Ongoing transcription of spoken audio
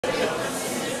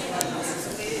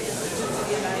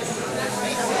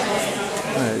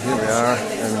Right, here we are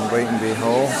in Whiting Bay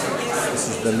Hall. This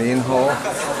is the main hall.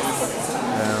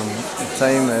 The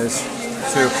time is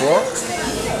 2 o'clock.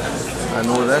 I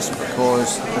know this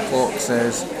because the clock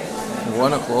says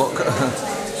 1 o'clock,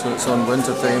 so it's on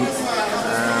winter time,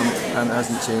 and it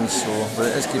hasn't changed, so, but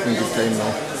it is keeping good time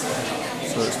now.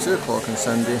 So it's 2 o'clock on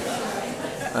Sunday,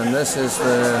 and this is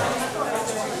the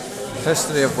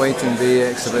History of Whiting Bay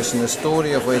exhibition. The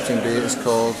Story of Whiting Bay it's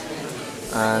called,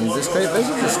 and it's quite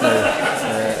busy just now,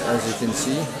 as you can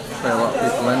see. Quite a lot of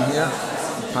people in here,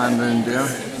 pan round there.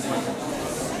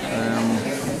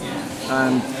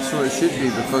 And so it should be,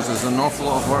 because there's an awful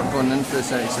lot of work going into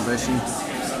this exhibition,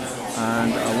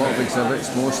 and a lot of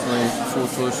exhibits, mostly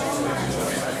photos,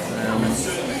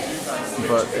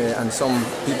 and some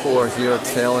people are here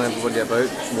telling everybody about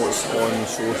what's on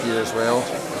show here as well,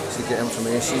 to get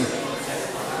information,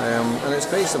 and it's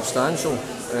quite substantial,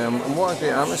 and what a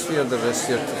great atmosphere there is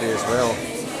here today as well.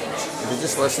 If you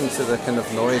just listen to the kind of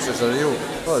noise, there's a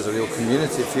real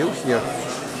community feel here.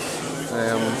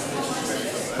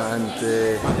 And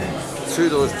through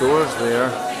those doors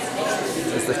there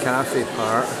is the cafe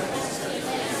part.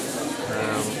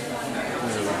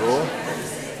 There we go.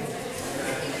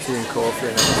 Tea and coffee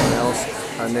and everything else.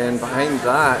 And then behind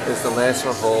that is the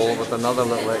lesser hall with another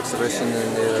little exhibition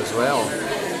in there as well.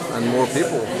 And more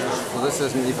people. So this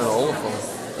isn't even all of them.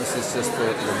 This is just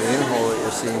the main hall that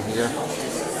you're seeing here.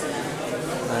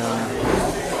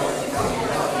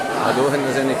 I don't think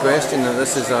there's any question that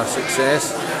this is a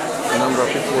success. The number of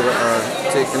people that are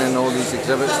taking in all these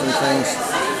exhibits and things.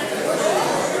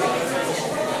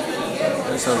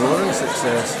 It's a roaring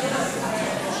success.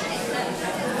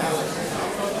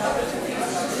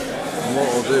 And what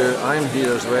I'll do, I'm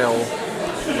here as well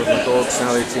with my dog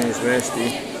Sally, Teenage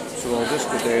Westie, so I'll just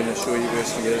go down and show you where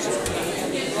she is,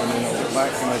 and then I'll get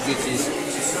back to my duties,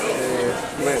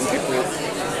 letting people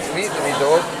meet the wee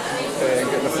dog and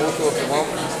get the photo if they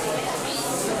want.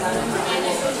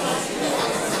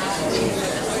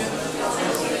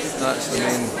 That's the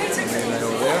main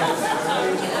aisle there.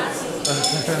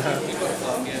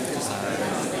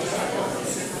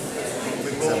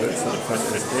 Exhibits at the front of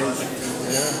the stage.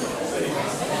 Yeah.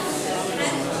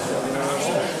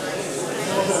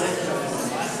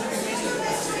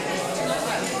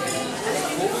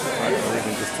 I'll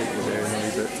even just take you down a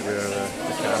wee bit to where the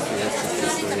cafe is,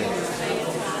 just to show you.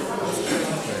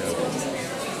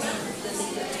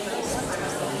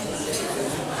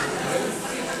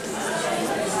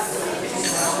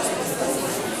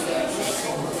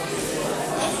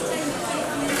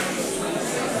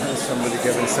 Somebody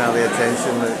giving Sally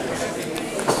attention.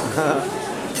 I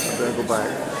better go back.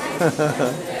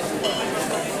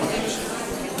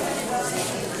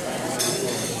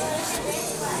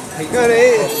 Hey, goody!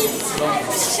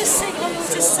 Just say hello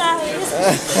to Sally.